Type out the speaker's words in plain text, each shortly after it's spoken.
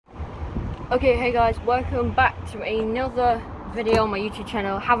Okay, hey guys, welcome back to another video on my YouTube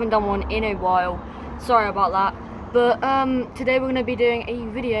channel. Haven't done one in a while, sorry about that. But today we're going to be doing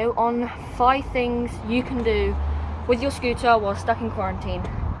a video on 5 things you can do with your scooter while stuck in quarantine.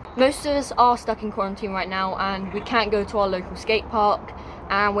 Most of us are stuck in quarantine right now and we can't go to our local skate park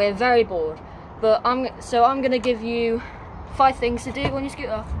and we're very bored. But I'm going to give you 5 things to do on your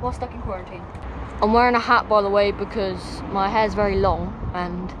scooter while stuck in quarantine. I'm wearing a hat, by the way, because my hair's very long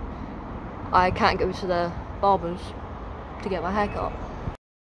and I can't go to the barbers to get my hair cut.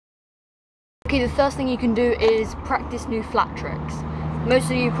 Okay, the first thing you can do is practice new flat tricks.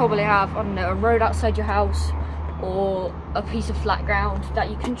 Most of you probably have, I don't know, a road outside your house or a piece of flat ground that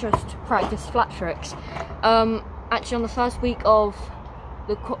you can just practice flat tricks. Actually, on the first week of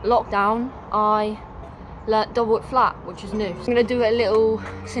the lockdown, I learnt double it flat, which is new. So I'm going to do a little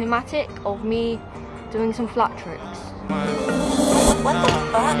cinematic of me doing some flat tricks. What the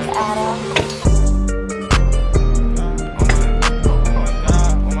fuck, Adam?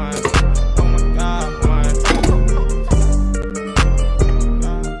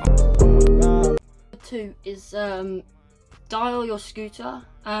 Two is dial your scooter.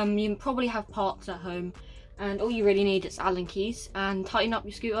 You probably have parks at home and all you really need is Allen keys, and tighten up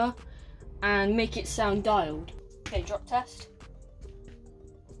your scooter and make it sound dialed. Okay, drop test.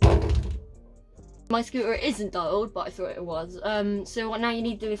 My scooter isn't dialed, but I thought it was. So what now you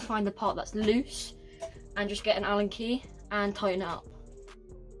need to do is find the part that's loose and just get an Allen key and tighten it up.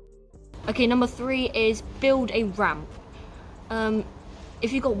 Okay, number 3 is build a ramp.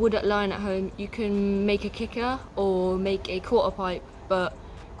 If you've got wood lying at home, you can make a kicker or make a quarter pipe, but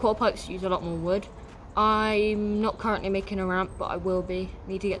quarter pipes use a lot more wood. I'm not currently making a ramp, but I will be.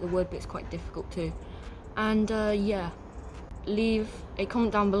 Need to get the wood, but it's quite difficult too. And yeah, leave a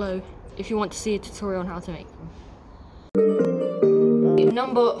comment down below if you want to see a tutorial on how to make them.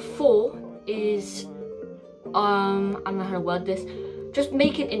 Number 4 is, I don't know how to word this, just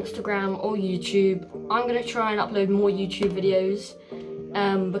make an Instagram or YouTube. I'm going to try and upload more YouTube videos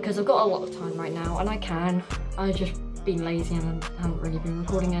because I've got a lot of time right now and I can. I've just been lazy and I haven't really been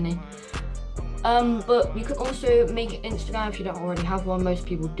recording any. But you can also make an Instagram if you don't already have one, most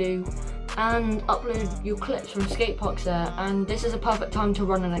people do, and upload your clips from skate parks there, and this is a perfect time to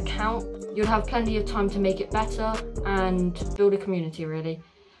run an account. You'll have plenty of time to make it better and build a community, really.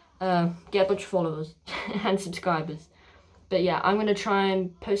 Get a bunch of followers and subscribers. But yeah, I'm going to try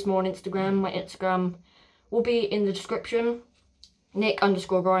and post more on Instagram. My Instagram will be in the description,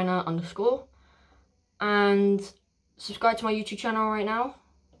 Nick_Greiner_, and subscribe to my YouTube channel right now.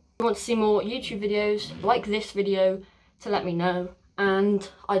 If you want to see more YouTube videos like this video to let me know, and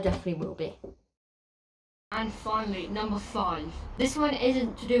I definitely will be. And finally, number 5. This one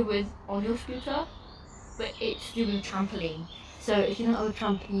isn't to do with on your scooter, but it's to do with a trampoline. So if you don't have a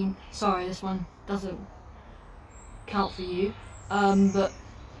trampoline, sorry, this one doesn't count for you. But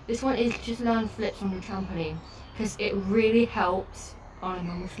this one is just learn flips on the trampoline, because it really helps on a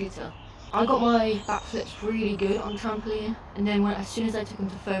normal scooter. I got my back flips really good on trampoline, and then as soon as I took them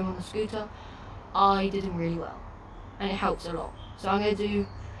to foam on the scooter, I did them really well, and it helps a lot. So I'm going to do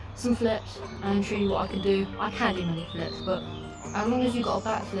some flips and show you what I can do. I can't do many flips, but as long as you've got a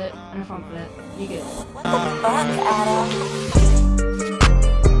back flip and a front flip, you're good. What the fuck, Adam?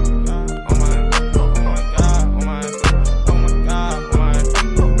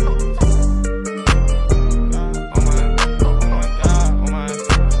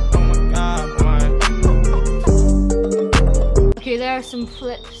 Okay, there are some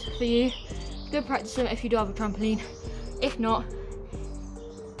flips for you. Go practice them if you do have a trampoline. If not,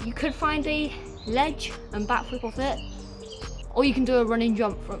 you could find a ledge and backflip off it, or you can do a running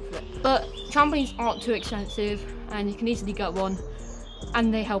jump front flip. But trampolines aren't too expensive and you can easily get one,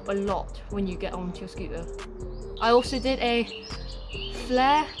 and they help a lot when you get onto your scooter. I also did a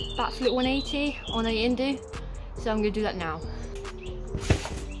flare backflip 180 on a Indu, so I'm going to do that now.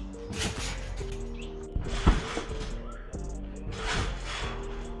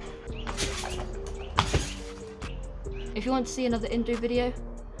 If you want to see another Indu video,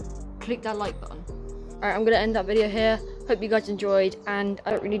 click that like button. Alright, I'm going to end that video here. Hope you guys enjoyed, and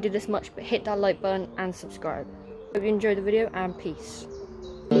I don't really do this much, but hit that like button and subscribe. Hope you enjoyed the video, and peace.